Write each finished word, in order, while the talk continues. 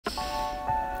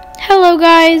Hello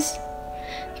guys,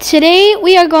 today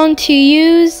we are going to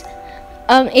use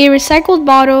a recycled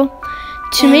bottle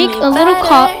to make a little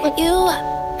cup,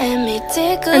 and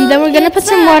then we're going to put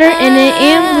some water in it,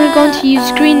 and we're going to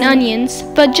use green onions,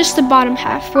 but just the bottom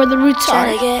half where the roots are.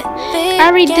 I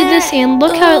already did this and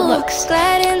look how it looks.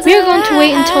 We are going to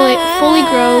wait until it fully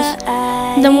grows,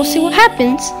 and then we'll see what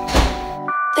happens.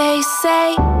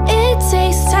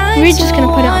 We're just going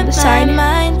to put it on the side.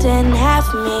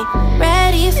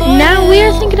 Now we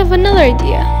are thinking of another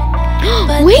idea.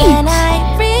 Wait!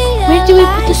 Where do we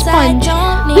put the sponge?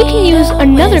 We can use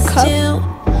another cup.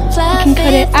 We can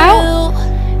cut it out,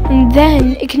 and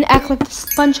then it can act like the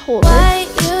sponge holder.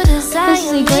 This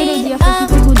is a great idea for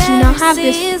people who do not have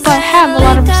this, but have a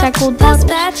lot of recycled bottles.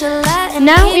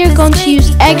 Now we are going to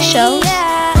use eggshells.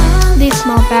 They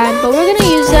smell bad, but we're going to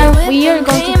use them. We are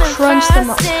going to crunch them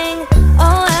up.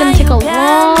 It's going to take a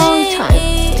long time.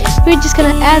 We're just going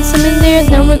to add some in there,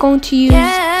 then we're going to use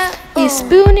a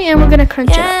spoon and we're going to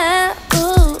crunch it up.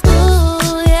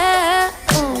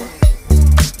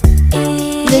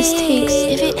 This takes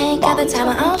a long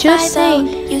time, just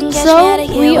saying. So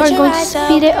we are going to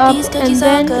speed it up, and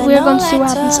then we're going to see what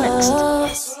happens next.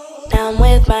 Down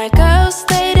with my girls,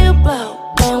 they do blow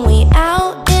when we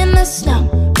out in the snow,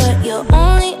 but you'll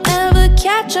only ever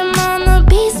catch them on the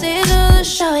pieces of the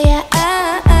show, yeah.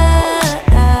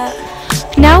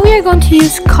 Now we are going to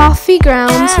use coffee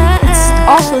grounds. It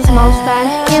also smells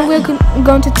bad, and we're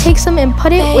going to take some and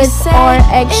put it with our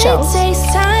eggshells.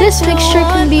 This mixture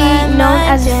can be known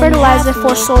as a fertilizer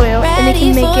for soil, and it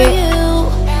can make it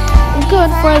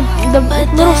good for the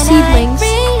little seedlings,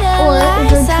 or if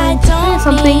you're trying to plant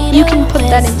something, you can put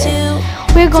that in there.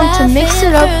 We're going to mix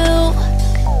it up.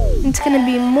 It's going to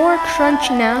be more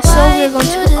crunchy now, so we're going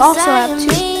to also have to.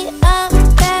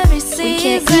 We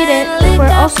can't eat it. We're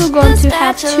also going to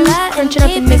have to crunch it up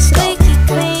and mix it up.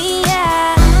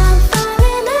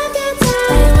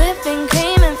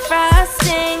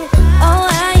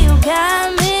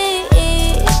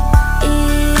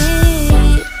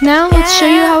 Now let's show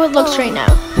you how it looks right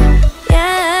now.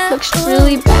 Looks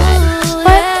really bad,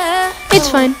 but it's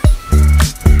fine.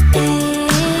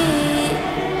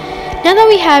 Now that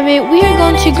we have it, we are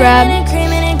going to grab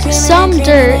some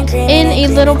dirt in a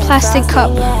little plastic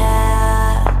cup.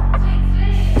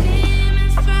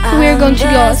 We are going to go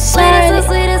outside in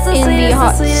the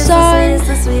hot sun.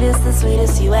 The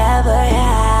sweetest you ever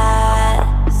had.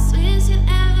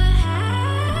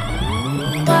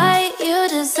 Why you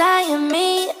desire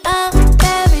me up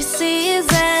every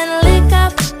season? Lick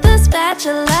up the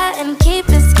spatula and keep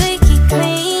it squeaky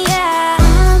clean, yeah.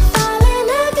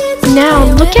 Now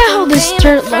look at how this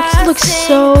dirt looks. It looks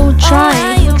so dry.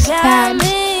 It looks bad.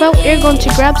 But we're going to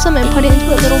grab some and put it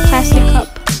into a little plastic cup.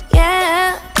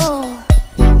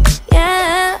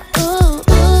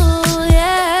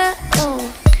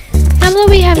 Now that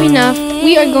we have enough,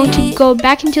 we are going to go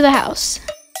back into the house.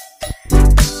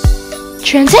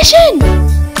 Transition!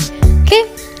 Okay,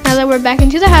 now that we're back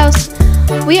into the house,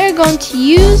 we are going to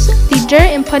use the dirt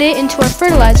and put it into our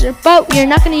fertilizer, but we are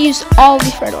not going to use all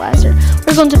the fertilizer.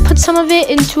 We're going to put some of it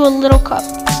into a little cup.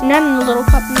 Not in a little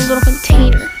cup, in a little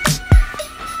container.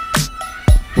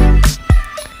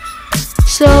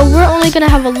 So we're only going to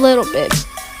have a little bit,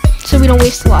 so we don't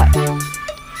waste a lot.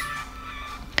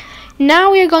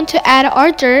 Now we are going to add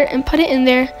our dirt and put it in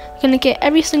there. We're going to get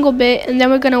every single bit, and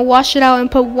then we're going to wash it out and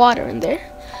put water in there.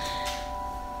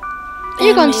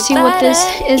 You're going to see what this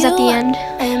is at the end.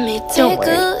 Don't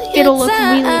worry, it'll look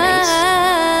really nice.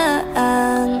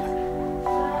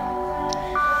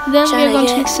 Then we're going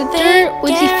to mix the dirt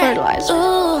with the fertilizer.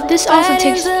 This also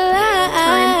takes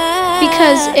time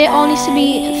because it all needs to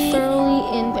be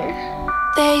thoroughly in there.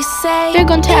 We're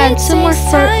going to add some more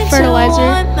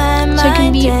fertilizer so it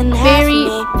can be very,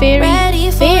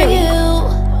 very, very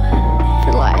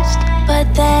fertilized.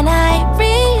 But then I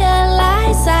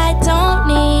realize I don't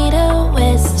need a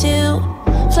whisk to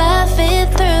fluff it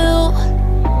through.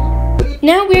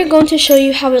 Now we're going to show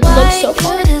you how it looks so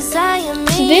far.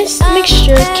 This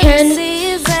mixture can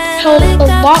help a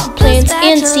lot of plants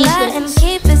and seedlings.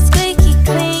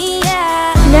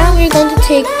 Now we're going to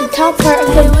take the top part of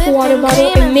the water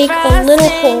bottle and make a little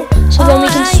hole so then we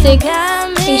can stick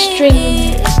a string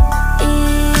in it.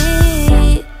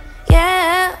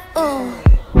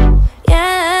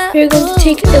 We're going to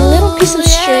take a little piece of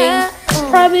string,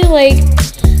 probably like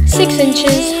 6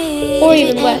 inches or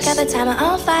even less.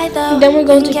 Then we're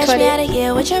going to cut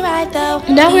it.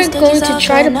 Now we're going to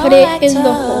try to put it in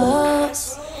the hole.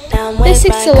 This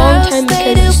takes a long time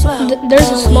because there's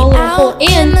a small little hole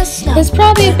and there's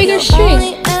probably a bigger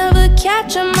string.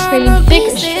 Pretty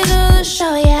bigger string.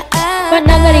 But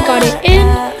now that I got it in,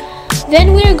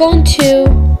 then we are going to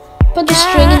put the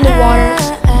string in the water.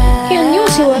 And you'll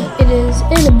see what it is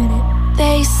in a minute.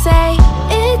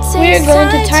 We are going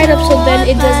to tie it up so then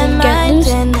it doesn't get loose.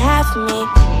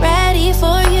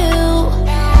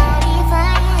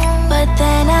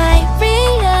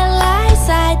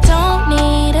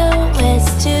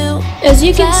 As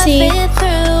you can see,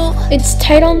 it's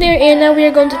tight on there, and now we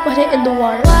are going to put it in the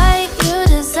water.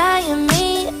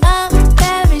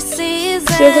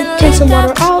 We're going to take some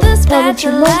water out, probably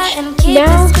too much.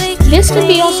 Now, this can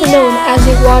be also known as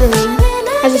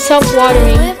a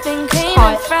self-watering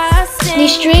pot. The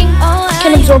string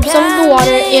can absorb some of the water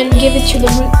and give it to the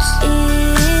roots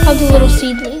of the little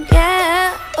seedling.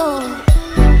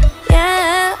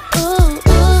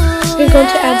 We're going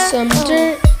to add some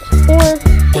dirt or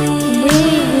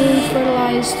really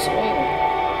fertilized soil.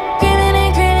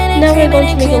 Now we're going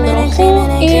to make a little hole,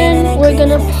 and we're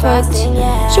gonna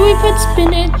should we put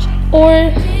spinach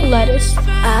or lettuce?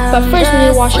 But first we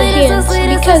need to wash our hands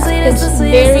because it's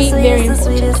very, very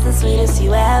important.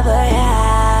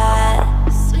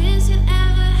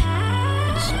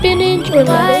 Spinach or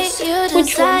lettuce?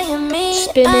 Which one?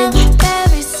 Spinach.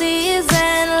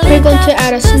 We're going to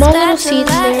add a small little seed in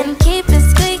there.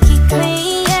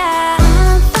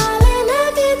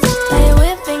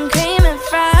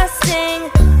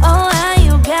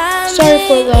 Sorry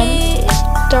for the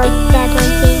dark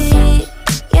background thing.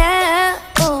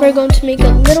 We're going to make a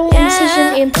little incision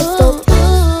and put the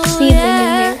seedling in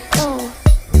there.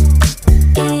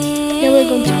 Now we're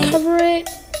going to cover it.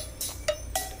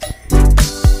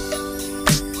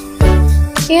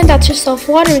 And that's your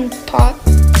self-watering pot.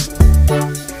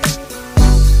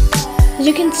 As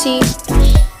you can see,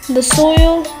 the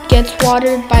soil gets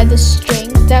watered by the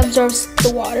string that absorbs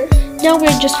the water. Now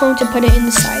we're just going to put it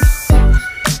inside.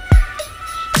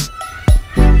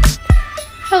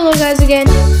 Hello guys again.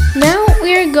 Now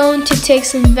we are going to take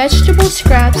some vegetable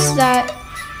scraps that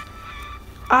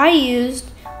I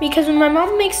used because when my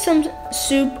mom makes some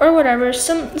soup or whatever,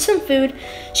 some food,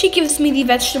 she gives me the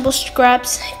vegetable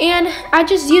scraps, and I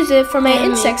just use it for my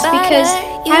insects because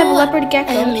I have a leopard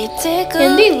gecko and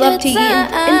they love to eat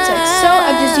insects, so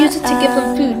I just use it to give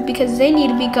them food because they need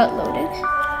to be gut loaded.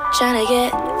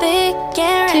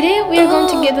 Today we are going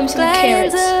to give them some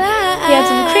carrots. We have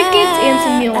some crickets and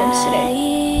some mealworms today.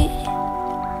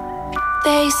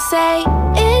 They say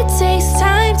it takes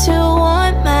time to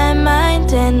warm my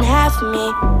mind and have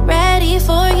me ready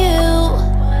for you.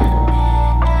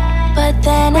 But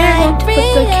then I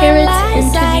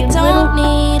realize I don't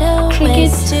need a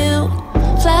ways to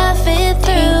fluff it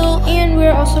through. And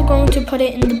we're also going to put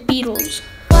it in the beetles.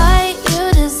 Why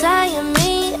you desire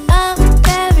me up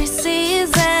every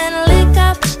season? Lick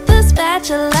up the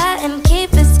spatula and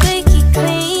keep it squeaky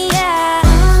clean. Yeah.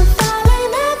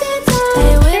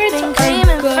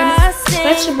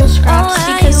 Vegetable scraps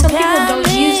because some people don't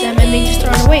use them and they just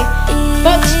throw it away.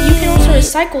 But you can also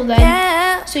recycle them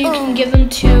so you can give them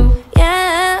to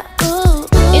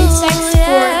insects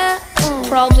or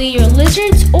probably your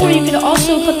lizards, or you could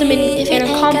also put them in a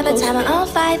compost,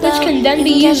 which can then be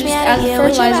used as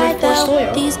fertilizer for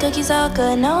soil.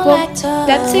 Well,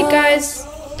 that's it guys.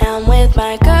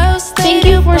 Thank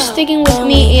you for sticking with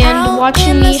me and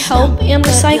watching me help and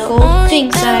recycle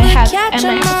things that I have at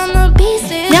my house.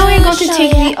 Now we're going to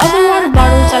take the other water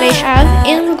bottles that I have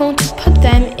and we're going to put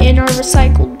them in our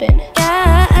recycled bin.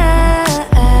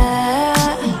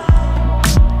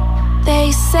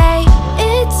 They say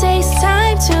it takes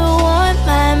time to warm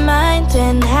my mind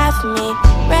and have me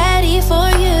ready for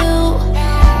you.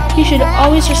 You should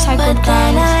always recycle,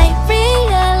 guys.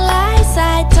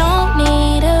 I don't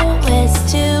need a waste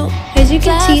to. As you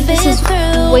can see, this is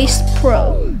Waste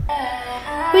Pro,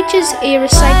 which is a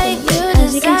recycling bin.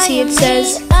 As you can see, it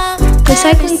says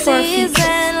recycling for our future.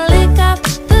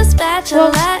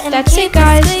 Well, that's it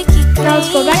guys. Now let's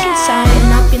go back inside and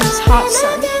not be in this hot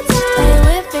sun.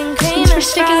 Thanks for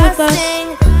sticking with us.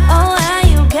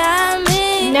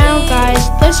 Now guys,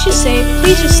 let's just say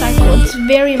please recycle. It's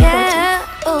very important.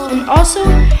 And also,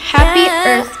 happy